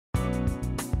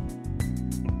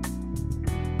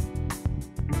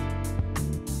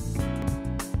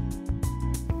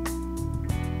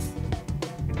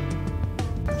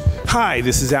Hi,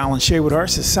 this is Alan Shea with Our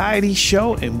Society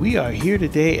Show, and we are here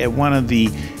today at one of the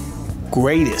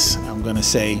greatest, I'm going to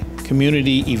say,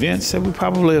 community events that we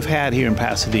probably have had here in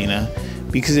Pasadena,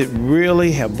 because it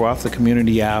really have brought the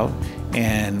community out.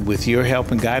 And with your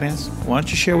help and guidance, why don't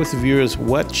you share with the viewers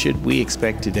what should we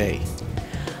expect today?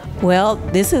 Well,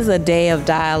 this is a day of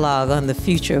dialogue on the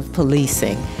future of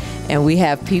policing, and we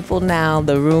have people now.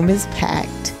 The room is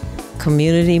packed.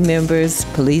 Community members,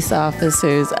 police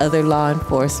officers, other law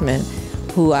enforcement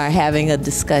who are having a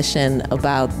discussion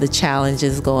about the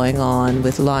challenges going on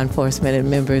with law enforcement and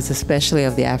members, especially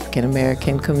of the African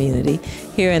American community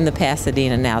here in the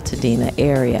Pasadena and Altadena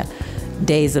area.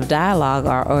 Days of Dialogue,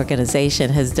 our organization,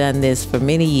 has done this for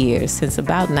many years, since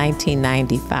about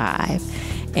 1995.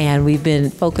 And we've been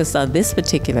focused on this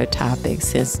particular topic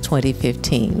since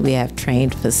 2015. We have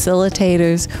trained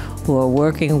facilitators who are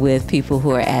working with people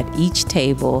who are at each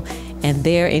table, and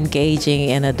they're engaging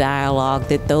in a dialogue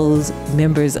that those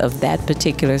members of that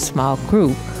particular small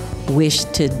group wish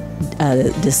to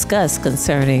discuss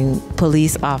concerning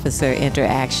police officer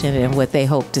interaction and what they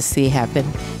hope to see happen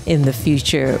in the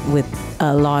future with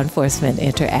law enforcement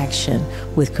interaction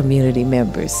with community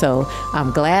members. So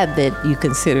I'm glad that you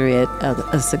consider it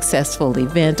a successful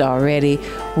event already.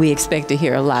 We expect to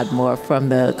hear a lot more from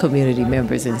the community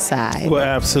members inside. Well,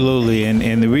 absolutely.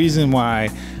 And the reason why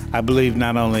I believe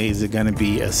not only is it going to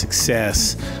be a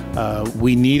success,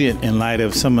 we need it in light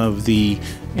of some of the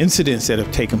incidents that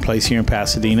have taken place here in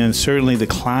Pasadena, and certainly the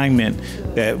climate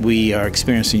that we are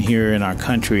experiencing here in our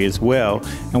country as well.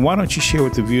 And why don't you share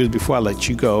with the viewers, before I let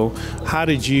you go, how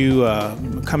did you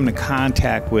come into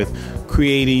contact with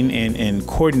creating and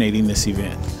coordinating this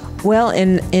event? Well,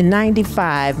 in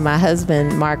 95, my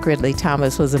husband, Mark Ridley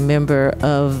Thomas, was a member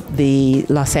of the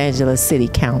Los Angeles City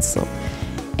Council.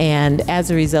 And as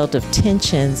a result of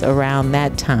tensions around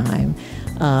that time,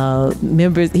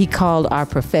 he called our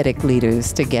prophetic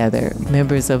leaders together,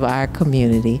 members of our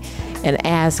community, and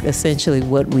asked essentially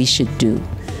what we should do.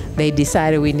 They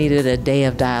decided we needed a day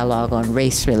of dialogue on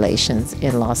race relations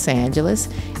in Los Angeles.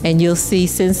 And you'll see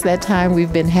since that time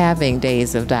we've been having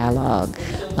days of dialogue.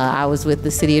 I was with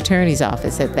the city attorney's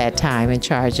office at that time in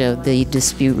charge of the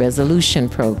dispute resolution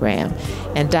program.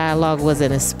 And dialogue was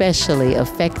an especially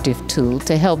effective tool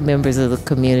to help members of the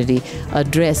community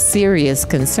address serious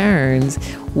concerns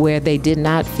where they did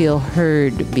not feel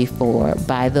heard before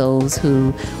by those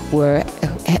who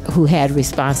had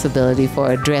responsibility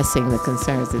for addressing the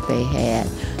concerns that they had.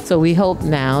 So we hope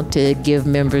now to give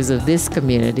members of this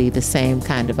community the same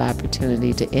kind of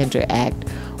opportunity to interact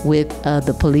with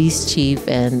the police chief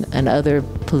and other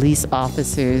police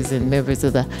officers and members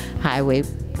of the highway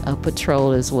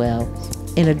patrol as well,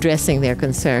 in addressing their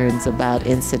concerns about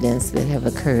incidents that have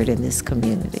occurred in this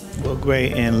community. Well,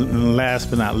 great. And last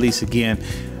but not least, again,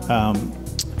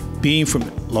 being from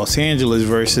Los Angeles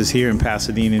versus here in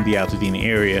Pasadena in the Altadena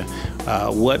area,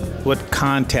 what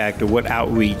contact or what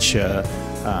outreach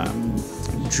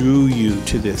drew you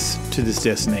to this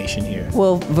destination here?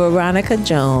 Well, Veronica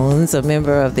Jones, a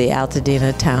member of the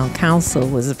Altadena Town Council,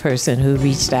 was the person who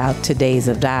reached out to Days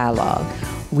of Dialogue.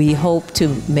 We hope to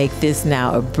make this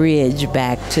now a bridge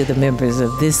back to the members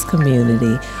of this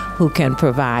community who can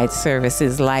provide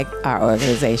services like our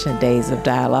organization, Days of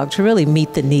Dialogue, to really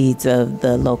meet the needs of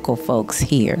the local folks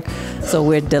here. So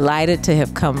we're delighted to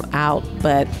have come out,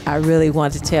 but I really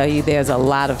want to tell you there's a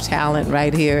lot of talent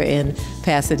right here in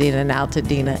Pasadena and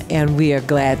Altadena, and we are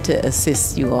glad to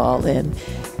assist you all in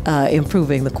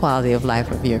improving the quality of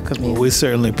life of your community. Well, we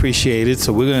certainly appreciate it.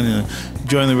 So we're going to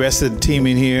join the rest of the team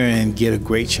in here and get a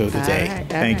great show today. All right,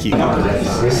 Thank you. You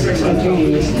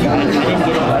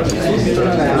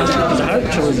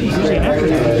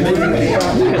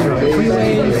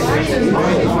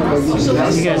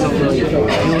guys don't really do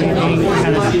anything,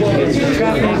 kind of get some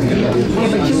traffic. Yeah,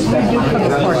 but you come to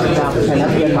park about.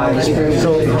 So,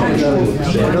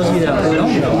 for those of you that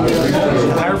don't know,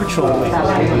 Highway Patrol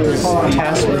is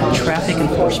tasked with traffic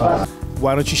enforcement.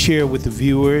 Why don't you share with the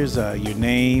viewers your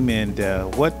name and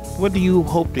what do you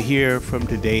hope to hear from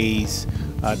today's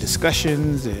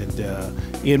discussions and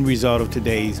end result of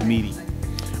today's meeting?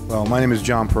 Well, my name is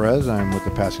John Perez. I'm with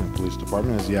the Pasadena Police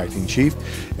Department as the acting chief.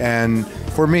 And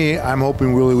for me, I'm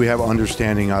hoping really we have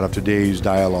understanding out of today's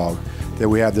dialogue, that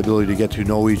we have the ability to get to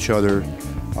know each other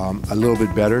a little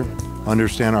bit better,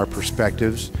 understand our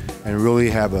perspectives, and really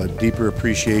have a deeper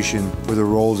appreciation for the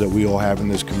roles that we all have in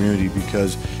this community,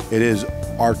 because it is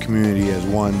our community as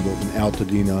one, both in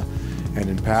Altadena and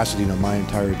in Pasadena. My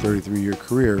entire 33-year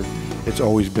career, it's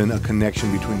always been a connection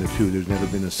between the two. There's never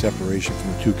been a separation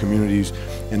from the two communities,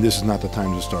 and this is not the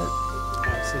time to start.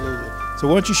 Absolutely. So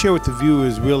why don't you share with the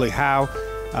viewers really how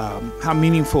how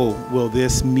meaningful will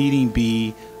this meeting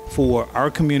be for our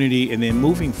community, and then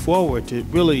moving forward to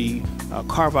really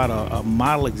carve out a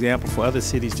model example for other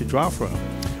cities to draw from?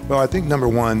 Well, I think number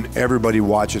one, everybody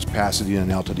watches Pasadena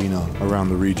and Altadena around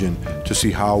the region to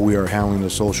see how we are handling the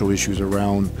social issues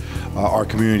around our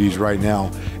communities right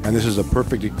now. And this is a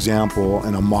perfect example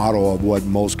and a model of what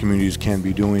most communities can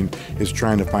be doing, is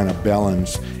trying to find a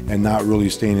balance and not really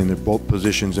staying in both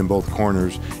positions in both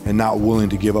corners, and not willing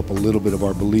to give up a little bit of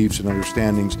our beliefs and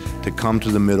understandings to come to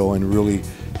the middle and really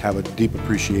have a deep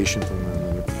appreciation for one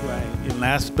another. Right. And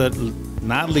last but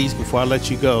not least, before I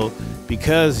let you go,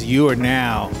 because you are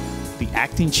now the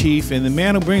acting chief and the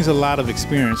man who brings a lot of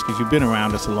experience, because you've been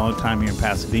around us a long time here in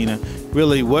Pasadena,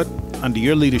 really what, under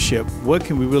your leadership, what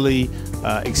can we really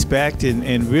expect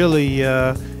and really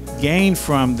gain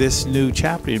from this new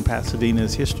chapter in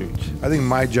Pasadena's history? I think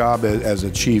my job as a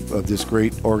chief of this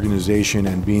great organization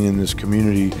and being in this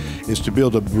community is to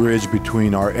build a bridge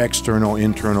between our external,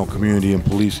 internal community and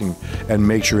policing, and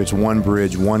make sure it's one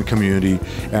bridge, one community,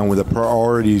 and with the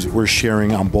priorities we're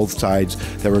sharing on both sides,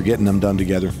 that we're getting them done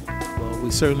together. Well,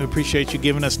 we certainly appreciate you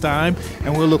giving us time,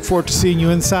 and we'll look forward to seeing you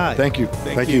inside. Thank you.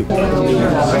 Thank you. It's going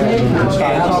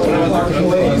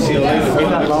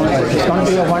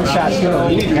to be a one-shot show.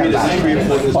 It's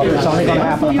only going to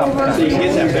happen a couple of times. It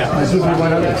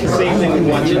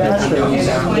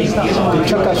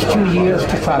took us 2 years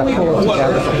to try to pull it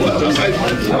together. A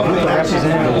group of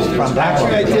representatives from that.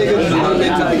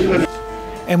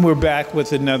 And we're back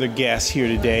with another guest here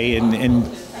today, and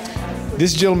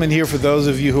this gentleman here, for those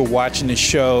of you who are watching the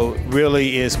show,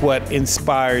 really is what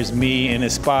inspires me and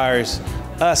inspires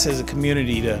us as a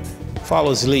community to follow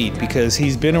his lead, because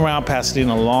he's been around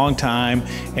Pasadena a long time,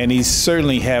 and he's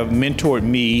certainly have mentored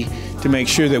me to make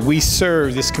sure that we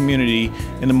serve this community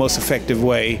in the most effective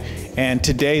way. And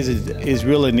today is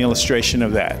really an illustration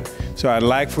of that. So I'd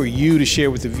like for you to share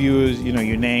with the viewers,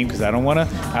 your name, because I don't want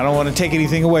to take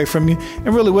anything away from you.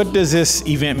 And really, what does this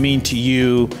event mean to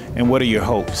you, and what are your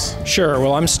hopes? Sure.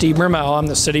 Well, I'm Steve Mermel. I'm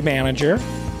the city manager.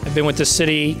 I've been with the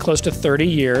city close to 30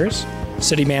 years,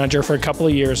 city manager for a couple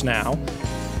of years now.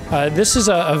 This is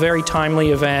a very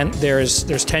timely event.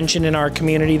 There's tension in our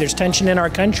community. There's tension in our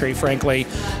country, frankly,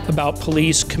 about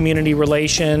police-community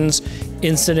relations,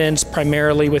 incidents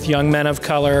primarily with young men of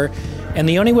color. And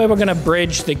the only way we're going to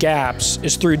bridge the gaps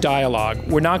is through dialogue.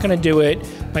 We're not going to do it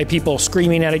by people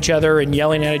screaming at each other and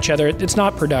yelling at each other. It's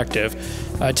not productive.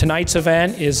 Tonight's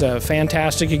event is a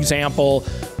fantastic example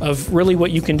of really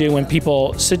what you can do when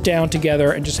people sit down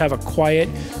together and just have a quiet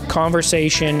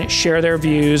conversation, share their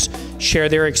views, share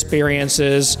their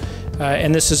experiences.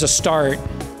 And this is a start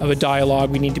of a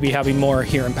dialogue we need to be having more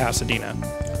here in Pasadena.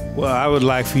 Well, I would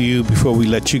like for you, before we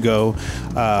let you go,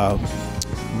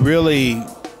 really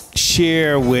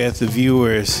share with the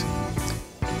viewers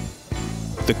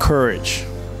the courage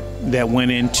that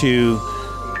went into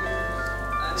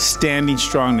standing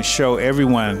strong to show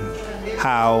everyone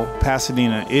how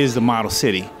Pasadena is the model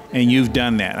city. And you've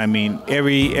done that. I mean,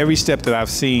 every step that I've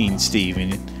seen, Steve,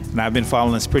 and I've been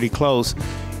following this pretty close,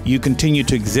 you continue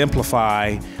to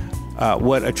exemplify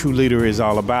what a true leader is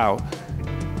all about.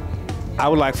 I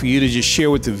would like for you to just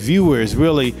share with the viewers,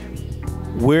 really,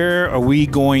 where are we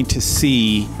going to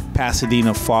see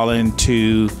Pasadena fall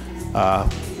into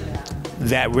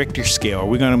that Richter scale? Are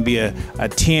we going to be a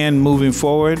 10 moving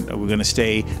forward? Are we going to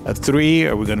stay a 3?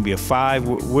 Are we going to be a 5?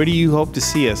 Where do you hope to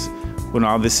see us when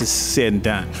all this is said and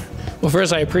done? Well,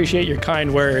 first, I appreciate your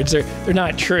kind words. They're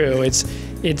not true. It's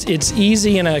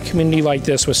easy in a community like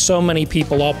this with so many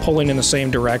people all pulling in the same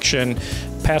direction.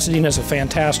 Pasadena is a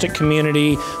fantastic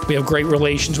community. We have great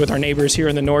relations with our neighbors here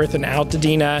in the north and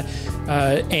Altadena,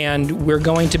 and we're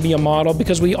going to be a model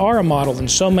because we are a model in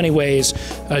so many ways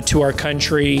to our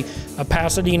country.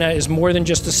 Pasadena is more than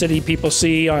just the city people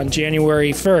see on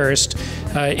January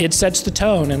 1st. It sets the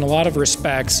tone in a lot of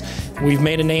respects. We've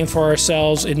made a name for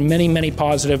ourselves in many, many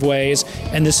positive ways,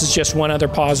 and this is just one other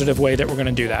positive way that we're going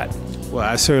to do that. Well,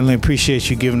 I certainly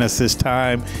appreciate you giving us this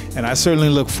time, and I certainly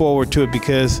look forward to it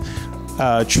because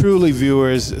truly,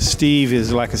 viewers, Steve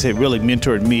is, like I said, really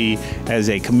mentored me as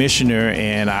a commissioner,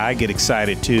 and I get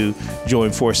excited to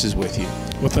join forces with you.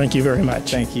 Well, thank you very much.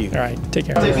 Thank you. All right, take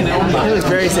care. It was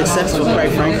very successful,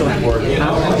 quite frankly.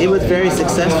 It was very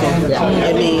successful.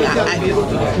 I mean,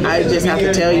 I just have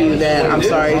to tell you that I'm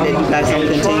sorry that you guys don't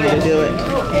continue to do it.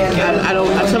 I don't.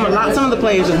 Some of the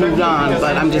players have moved on,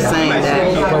 but I'm just saying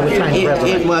that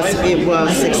it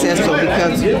was successful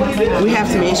because we have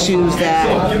some issues that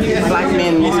black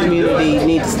men in this community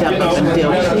need to step up and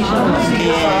deal with.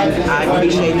 And I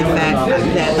appreciate the fact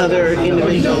that other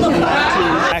individuals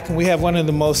want to. We have one of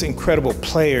the most incredible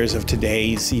players of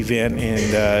today's event,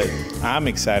 and I'm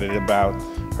excited about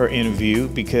her interview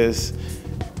because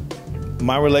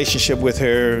my relationship with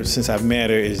her since I've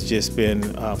met her has just been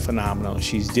phenomenal.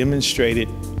 She's demonstrated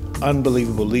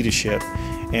unbelievable leadership,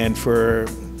 and for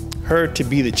her to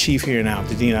be the chief here in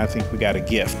Altadena, I think we got a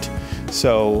gift.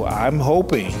 So I'm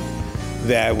hoping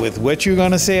that with what you're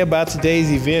going to say about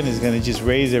today's event is going to just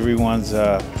raise everyone's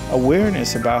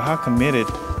awareness about how committed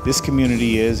this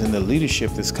community is and the leadership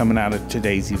that's coming out of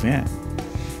today's event.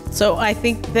 So I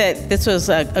think that this was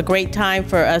a great time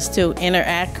for us to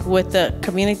interact with the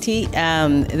community.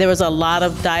 There was a lot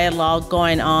of dialogue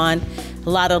going on, a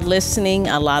lot of listening,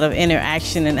 a lot of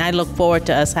interaction, and I look forward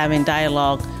to us having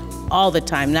dialogue all the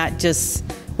time, not just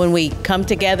when we come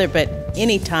together, but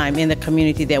any time in the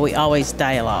community that we always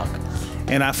dialogue.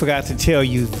 And I forgot to tell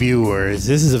you viewers,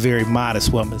 this is a very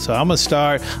modest woman. So I'm gonna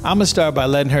start by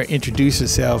letting her introduce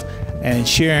herself and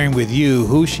sharing with you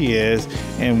who she is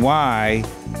and why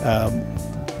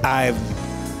I've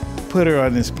put her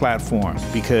on this platform.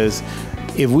 Because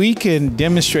if we can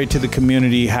demonstrate to the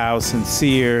community how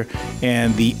sincere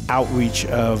and the outreach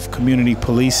of community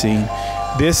policing,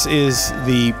 this is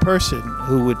the person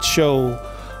who would show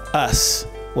us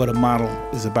what a model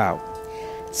is about.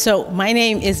 So my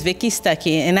name is Vicki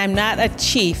Stuckey, and I'm not a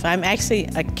chief. I'm actually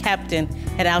a captain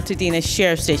at Altadena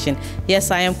Sheriff Station.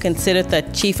 Yes, I am considered the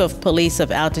chief of police of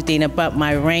Altadena, but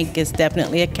my rank is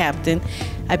definitely a captain.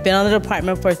 I've been on the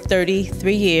department for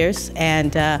 33 years,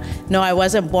 and no, I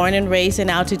wasn't born and raised in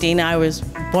Altadena. I was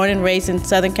born and raised in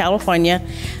Southern California.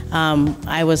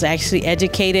 I was actually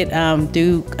educated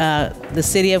through the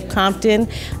city of Compton.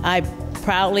 I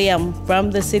proudly am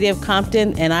from the city of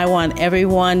Compton, and I want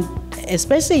everyone,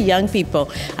 especially young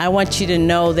people, I want you to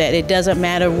know that it doesn't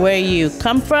matter where you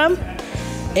come from,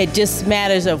 it just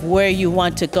matters of where you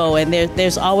want to go, and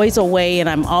there's always a way, and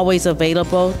I'm always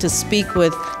available to speak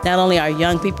with not only our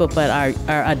young people, but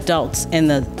our adults in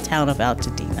the town of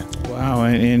Altadena. Wow,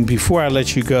 and before I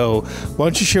let you go, why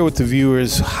don't you share with the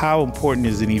viewers how important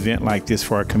is an event like this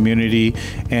for our community,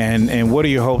 and what are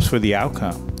your hopes for the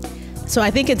outcome? So I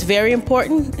think it's very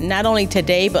important, not only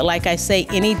today, but like I say,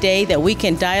 any day that we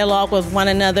can dialogue with one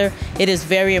another, it is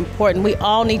very important. We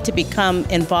all need to become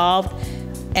involved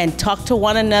and talk to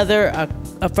one another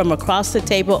from across the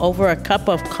table over a cup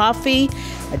of coffee.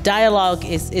 A dialogue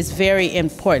is very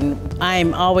important.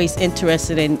 I'm always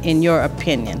interested in your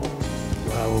opinion.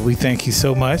 Well, we thank you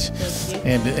so much.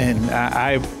 And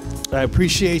I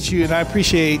appreciate you, and I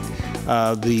appreciate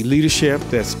the leadership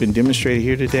that's been demonstrated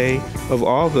here today of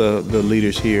all the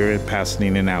leaders here at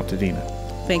Pasadena and Altadena.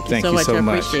 Thank you so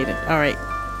much. I appreciate it. All right.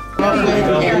 You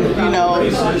know,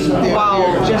 well,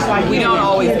 just like we don't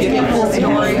always get the full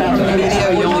story from the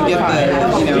media. You only get the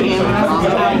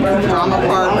drama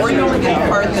part, or you only get the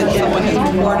part that someone has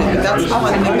reported. But that's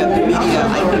one thing that the media, I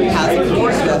think, has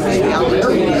afforded us, is the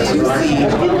opportunity to see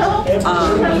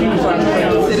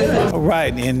from citizens. All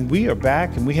right, and we are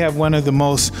back, and we have one of the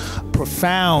most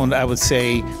profound, I would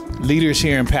say, leaders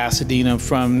here in Pasadena,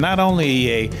 from not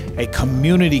only a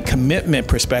community commitment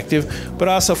perspective, but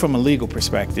also from a legal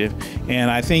perspective.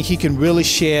 And I think he can really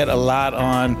shed a lot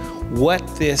on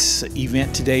what this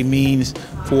event today means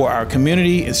for our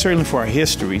community and certainly for our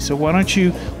history. So why don't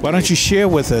you share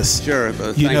with us? Sure.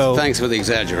 Thanks for the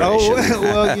exaggeration. Oh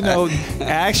well, you know,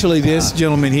 actually, this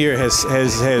gentleman here has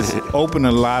opened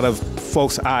a lot of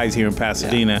folks' eyes here in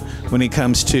Pasadena when it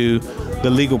comes to the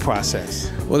legal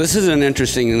process. Well, this is an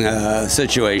interesting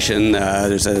situation.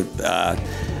 There's a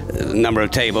number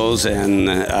of tables, and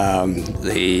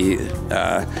the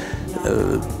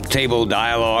table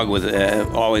dialogue with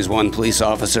always one police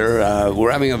officer.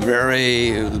 We're having a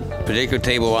very particular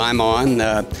table I'm on,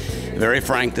 very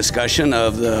frank discussion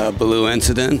of the Ballou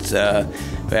incident.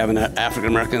 We have an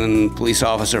African-American police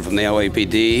officer from the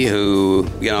LAPD who,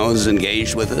 is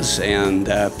engaged with us, and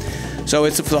so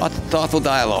it's a thoughtful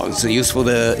dialogue. It's useful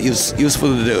to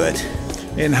do it.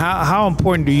 And how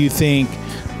important do you think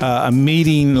a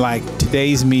meeting like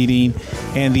today's meeting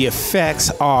and the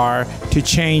effects are to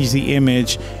change the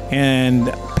image and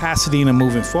Pasadena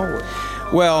moving forward?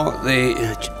 Well,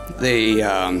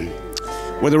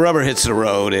 where the rubber hits the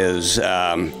road is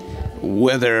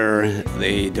whether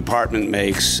the department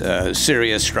makes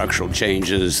serious structural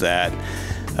changes that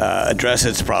address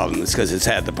its problems, because it's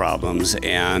had the problems.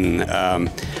 And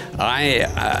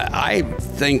I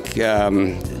think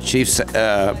Chief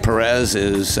Perez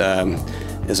is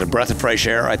a breath of fresh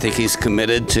air. I think he's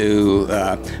committed to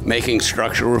making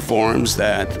structural reforms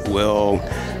that will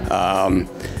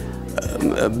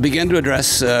begin to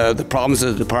address the problems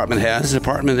that the department has. The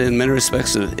department, in many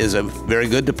respects, is a very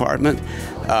good department,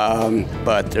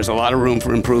 but there's a lot of room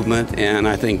for improvement, and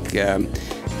I think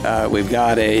we've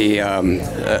got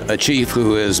a chief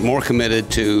who is more committed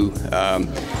to,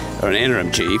 or an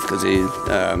interim chief, because he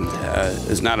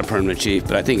is not a permanent chief,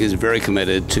 but I think he's very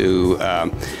committed to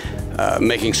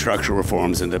making structural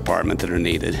reforms in the department that are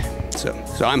needed. So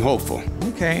I'm hopeful.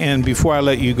 Okay, and before I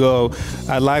let you go,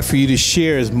 I'd like for you to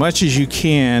share as much as you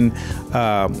can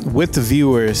with the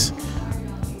viewers.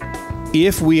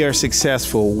 If we are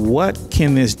successful, what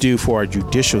can this do for our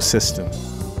judicial system?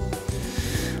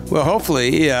 Well,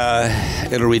 hopefully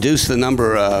it'll reduce the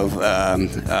number of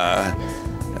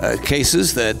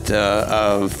cases that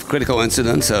of critical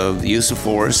incidents of use of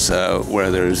force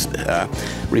where there's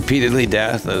repeatedly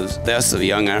deaths of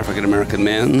young African American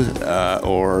men,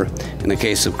 or in the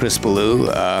case of Chris Ballou,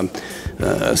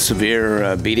 a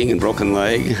severe beating and broken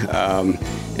leg,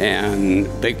 and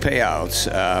big payouts.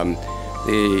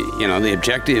 The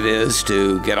objective is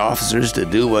to get officers to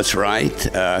do what's right.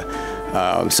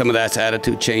 Some of that's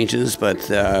attitude changes, but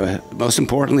most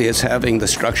importantly, it's having the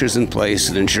structures in place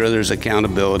that ensure there's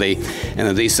accountability and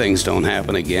that these things don't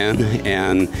happen again.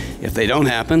 And if they don't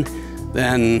happen,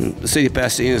 then the city of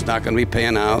Pasadena is not going to be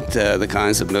paying out the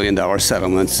kinds of $1 million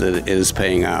settlements that it is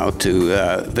paying out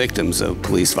to victims of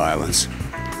police violence.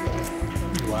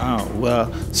 Wow.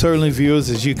 Well, certainly, viewers,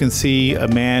 as you can see, a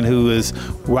man who is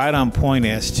right on point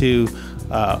as to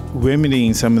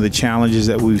remedying some of the challenges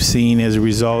that we've seen as a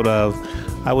result of,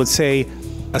 I would say,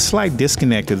 a slight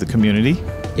disconnect of the community,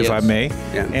 if I may.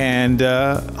 Yeah. And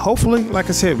hopefully, like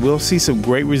I said, we'll see some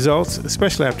great results,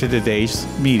 especially after today's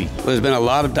meeting. Well, there's been a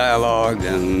lot of dialogue,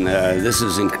 and this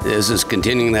is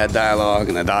continuing that dialogue,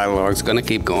 and the dialogue is going to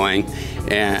keep going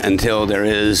until there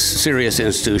is serious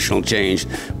institutional change.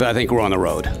 But I think we're on the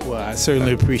road. Well, I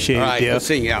certainly appreciate it. All right, we'll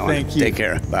see you, Alan. Thank you. Take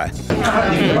care. Bye.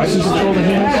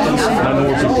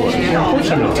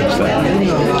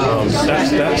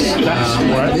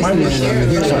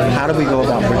 How do we go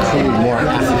about recruiting more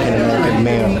African American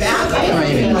males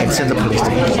into the police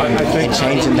department and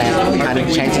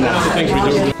changing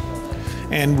that?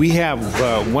 And we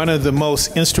have one of the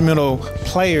most instrumental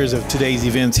players of today's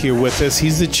events here with us.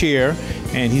 He's the chair,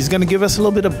 and he's going to give us a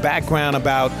little bit of background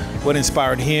about what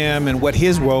inspired him and what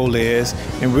his role is,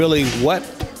 and really what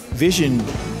vision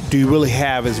do you really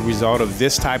have as a result of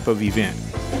this type of event?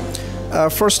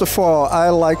 First of all, I'd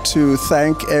like to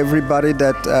thank everybody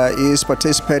that is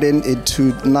participating in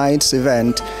tonight's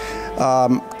event.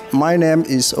 My name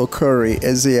is Okori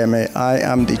Ezieme. I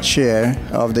am the chair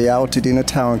of the Altadena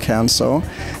Town Council,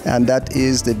 and that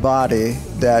is the body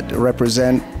that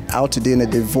represents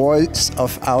Altadena, the voice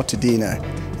of Altadena.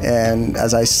 And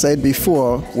as I said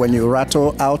before, when you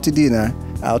rattle Altadena,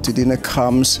 Altadena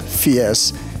comes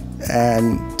fierce.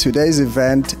 And today's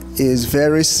event is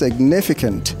very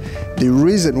significant. The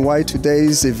reason why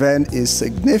today's event is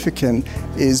significant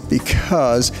is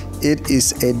because it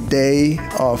is a day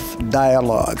of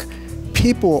dialogue.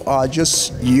 People are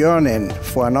just yearning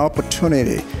for an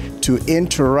opportunity to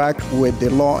interact with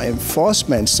the law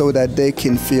enforcement so that they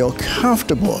can feel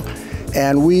comfortable.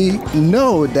 And we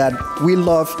know that we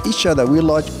love each other, we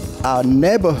love our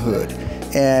neighborhood.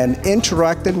 And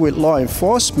interacting with law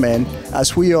enforcement,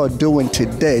 as we are doing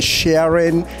today,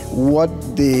 sharing what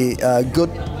the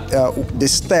the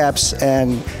steps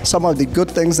and some of the good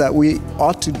things that we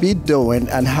ought to be doing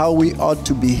and how we ought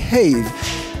to behave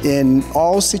in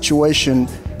all situations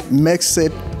makes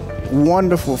it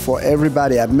wonderful for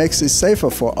everybody and makes it safer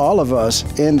for all of us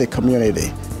in the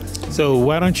community. So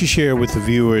why don't you share with the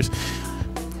viewers,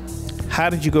 how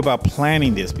did you go about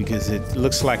planning this? Because it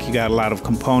looks like you got a lot of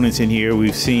components in here.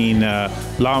 We've seen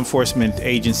law enforcement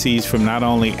agencies from not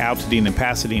only Altadena and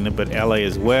Pasadena, but LA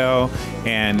as well.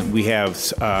 And we have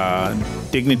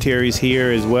dignitaries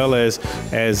here as well as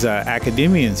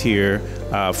academians here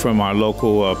from our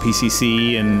local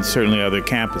PCC and certainly other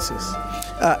campuses.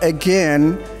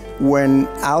 Again, when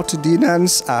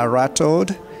Altadenans are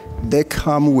rattled, they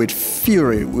come with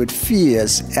fury, with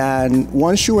fears, and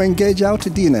once you engage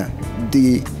Altadena,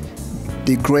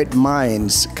 the great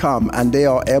minds come and they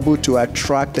are able to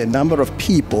attract a number of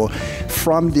people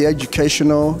from the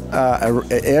educational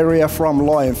area, from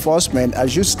law enforcement.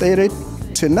 As you stated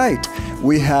tonight,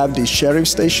 we have the sheriff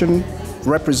station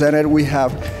represented, we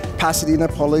have Pasadena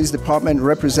Police Department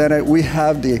represented, we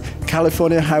have the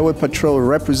California Highway Patrol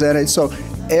represented. So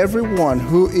everyone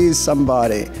who is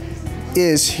somebody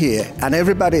is here, and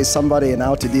everybody is somebody in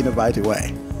Altadena, by the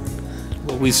way.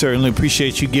 Well, we certainly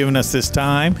appreciate you giving us this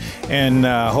time, and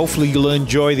hopefully you'll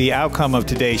enjoy the outcome of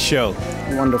today's show.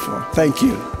 Wonderful. Thank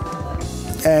you.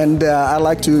 And I'd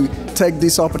like to take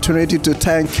this opportunity to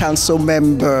thank Council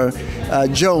Member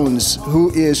Jones,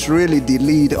 who is really the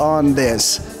lead on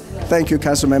this. Thank you,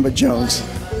 Council Member Jones.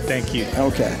 Thank you.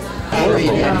 Okay. We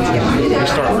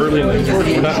start early,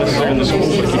 we're not necessarily in this whole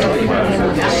like you talk about.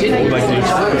 We like the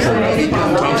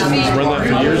program. Thompson's run that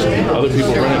for years, other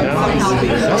people run it now.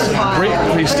 That's a great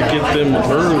place to get them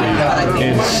early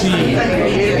and see,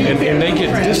 and they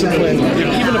get disciplined,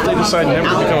 even if they decide never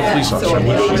to become a police officer,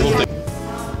 which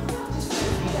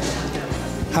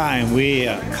Hi, and we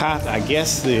caught, I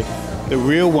guess, the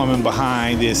real woman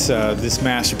behind this this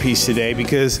masterpiece today,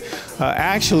 because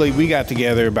actually we got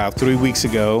together about 3 weeks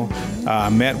ago,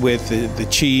 met with the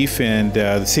chief and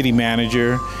the city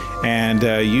manager, and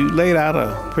you laid out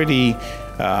a pretty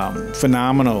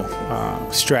phenomenal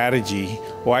strategy,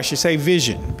 or I should say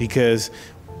vision, because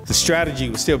the strategy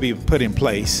will still be put in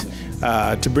place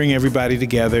to bring everybody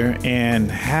together and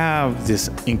have this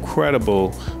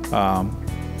incredible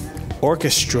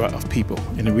orchestra of people.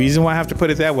 And the reason why I have to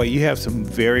put it that way, you have some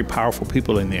very powerful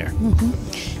people in there.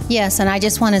 Yes, and I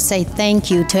just want to say thank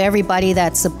you to everybody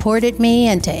that supported me,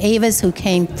 and to Avis, who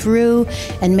came through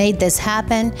and made this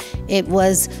happen. It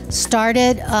was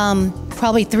started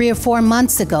probably 3 or 4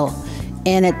 months ago,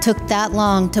 and it took that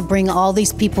long to bring all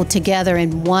these people together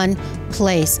in one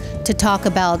place to talk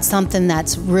about something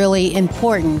that's really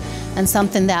important and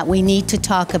something that we need to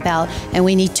talk about and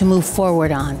we need to move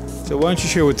forward on. So why don't you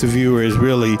share with the viewers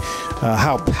really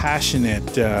how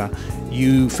passionate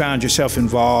you found yourself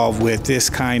involved with this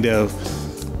kind of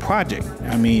project.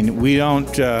 I mean, we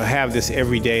don't have this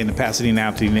every day in the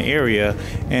Pasadena-Altadena area,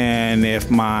 and if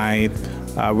my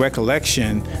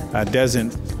recollection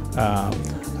doesn't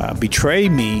betray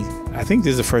me, I think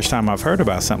this is the first time I've heard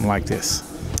about something like this.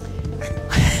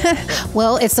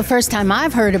 Well, it's the first time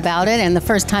I've heard about it and the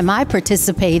first time I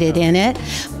participated in it,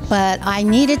 but I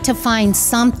needed to find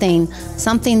something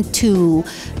to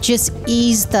just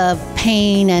ease the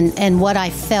pain and what I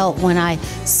felt when I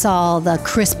saw the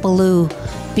Chris Ballou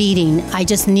beating. I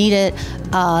just needed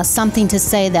something to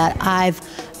say that I've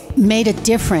made a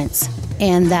difference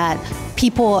and that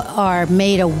people are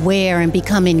made aware and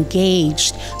become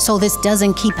engaged, so this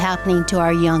doesn't keep happening to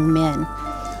our young men.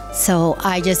 So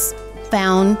I just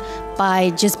found,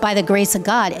 by the grace of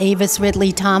God, Avis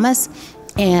Ridley Thomas,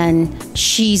 and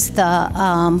she's the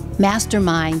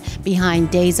mastermind behind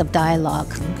Days of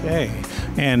Dialogue. Okay.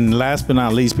 And last but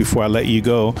not least, before I let you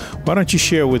go, why don't you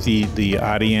share with the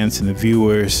audience and the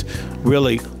viewers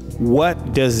really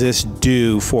what does this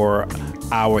do for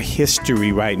our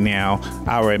history right now,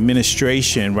 our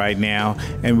administration right now,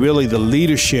 and really the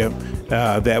leadership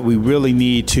that we really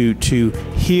need to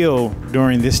heal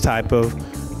during this type of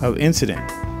incident?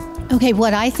 Okay,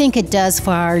 what I think it does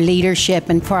for our leadership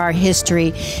and for our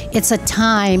history, it's a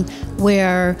time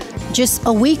where just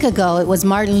a week ago it was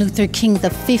Martin Luther King, the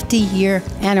 50-year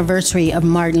anniversary of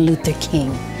Martin Luther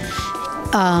King,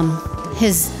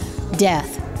 his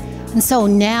death. And so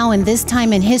now in this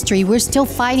time in history, we're still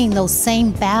fighting those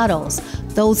same battles.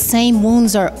 Those same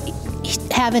wounds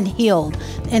haven't healed,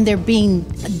 and they're being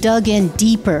dug in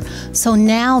deeper. So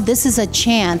now this is a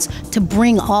chance to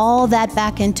bring all that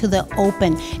back into the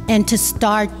open and to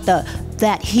start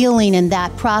that healing and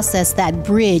that process, that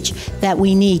bridge that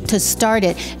we need to start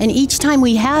it. And each time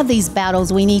we have these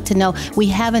battles, we need to know we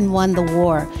haven't won the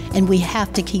war, and we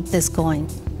have to keep this going.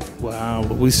 Wow,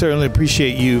 we certainly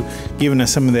appreciate you giving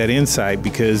us some of that insight,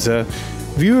 because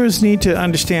viewers need to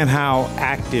understand how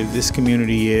active this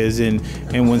community is, and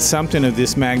when something of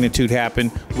this magnitude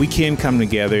happens, we can come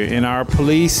together, and our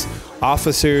police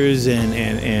officers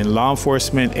and law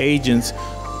enforcement agents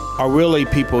are really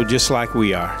people just like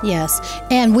we are. Yes,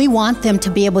 and we want them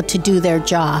to be able to do their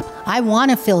job. I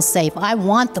want to feel safe. I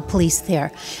want the police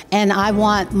there, and I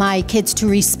want my kids to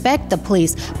respect the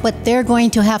police, but they're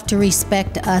going to have to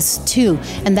respect us too,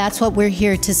 and that's what we're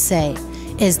here to say,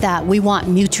 is that we want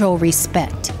mutual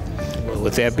respect. Well,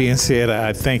 with that being said,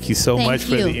 I thank you so much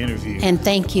for the interview. And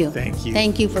thank you. Thank you.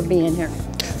 Thank you for being here.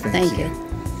 Thank you.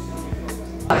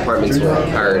 Departments were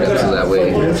hired up so that way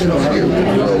you're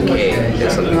okay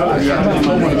if something happens.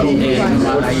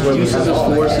 And use of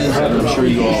forces, I'm sure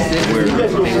you all are aware,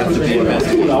 they have to be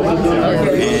investigated.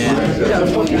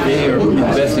 And they are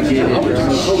investigated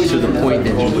to the point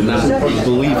that you would not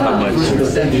believe how much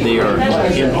they are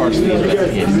impartially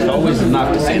investigated. It's always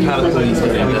not to say how the police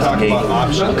can investigate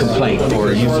a complaint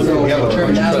or use of force.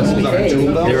 Trust me,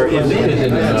 they're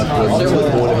independent enough to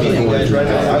want to be in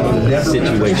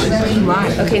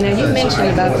situations. Okay, now you mentioned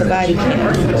about the body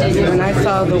cam. When I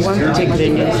saw the one particular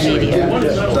news media,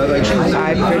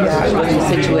 I forgot what the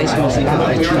situation was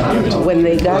about. When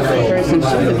they got the person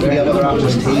to the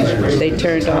camera, they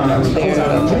turned off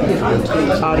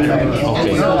their audio.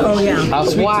 Okay. Oh yeah. I'll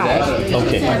speak Why? to that.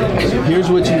 Okay. Here's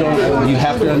what you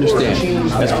have to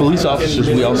understand. As police officers,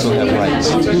 we also have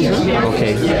rights.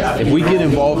 Okay. If we get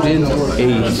involved in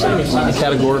a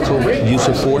categorical use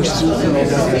of force,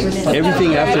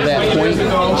 everything after that point,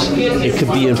 it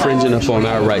could be infringing upon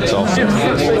our rights also.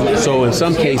 So in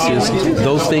some cases,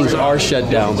 those things are shut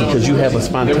down because you have a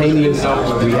spontaneous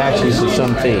reaction to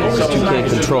some things that you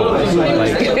can't control.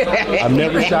 Like, I've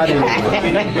never shot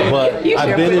anyone, but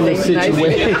I've been in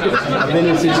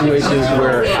situations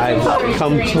where I've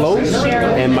come close,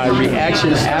 and my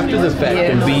reaction after the fact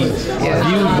can be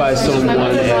viewed by someone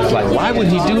as like, why would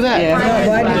he do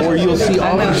that? Or you'll see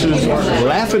officers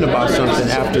laughing about something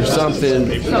after something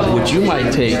which you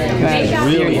might take as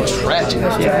really tragic.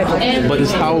 But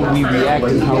it's how we react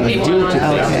and how we deal to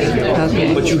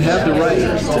things. But you have the right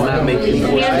to not make any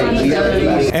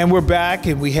mistakes. And we're back,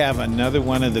 and we have another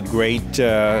one of the great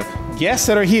guests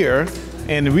that are here.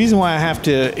 And the reason why I have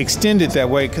to extend it that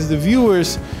way, because the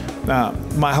viewers,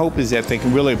 my hope is that they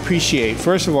can really appreciate,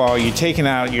 first of all, you taking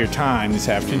out your time this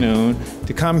afternoon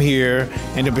to come here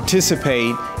and to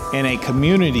participate in a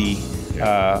community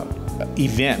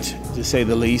event, to say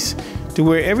the least, to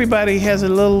where everybody has a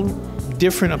little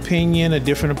different opinion, a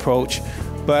different approach,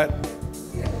 but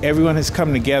everyone has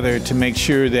come together to make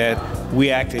sure that we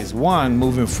act as one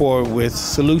moving forward with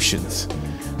solutions.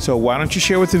 So why don't you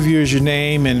share with the viewers your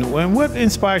name and what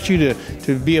inspired you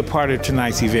to be a part of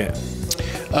tonight's event?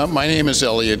 My name is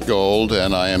Elliot Gold,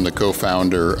 and I am the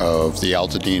co-founder of the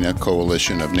Altadena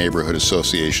Coalition of Neighborhood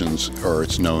Associations, or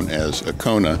it's known as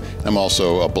ACONA. I'm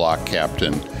also a block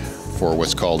captain for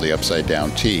what's called the Upside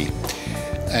Down T.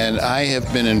 And I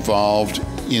have been involved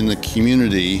in the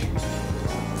community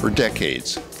for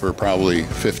decades, for probably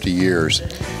 50 years.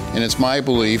 And it's my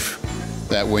belief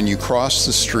that when you cross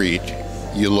the street,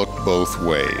 you look both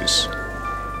ways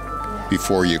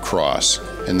before you cross.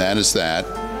 And that is that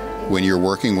when you're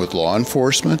working with law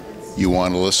enforcement, you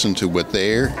want to listen to what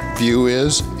their view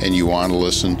is, and you want to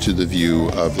listen to the view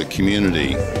of the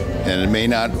community. And it may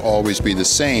not always be the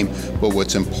same, but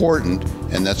what's important,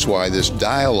 and that's why this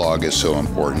dialogue is so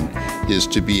important, is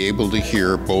to be able to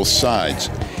hear both sides.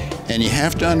 And you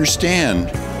have to understand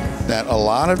that a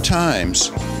lot of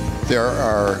times there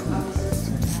are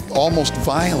almost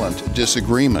violent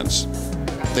disagreements.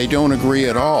 They don't agree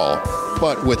at all.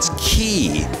 But what's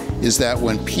key is that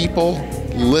when people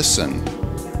listen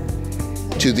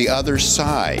to the other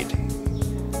side,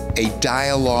 a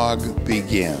dialogue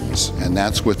begins, and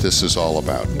that's what this is all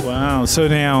about. Wow. So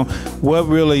now, what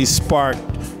really sparked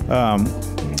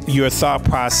your thought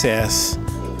process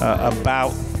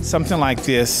about something like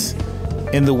this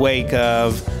in the wake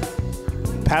of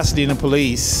Pasadena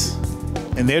Police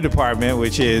and their department,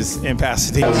 which is in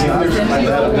Pasadena?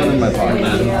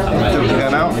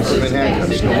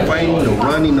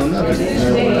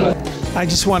 I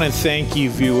just want to thank you,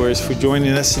 viewers, for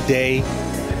joining us today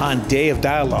on Day of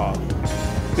Dialogue.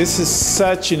 This is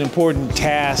such an important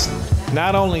task,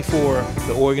 not only for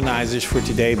the organizers for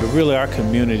today, but really our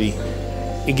community.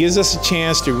 It gives us a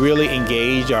chance to really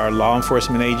engage our law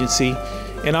enforcement agency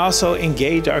and also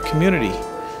engage our community.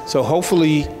 So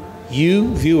hopefully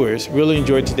you, viewers, really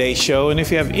enjoyed today's show. And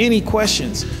if you have any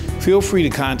questions, feel free to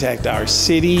contact our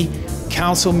city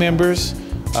council members,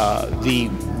 the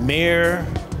mayor,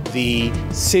 the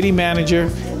city manager,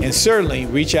 and certainly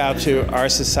reach out to Our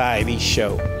Society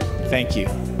Show. Thank you.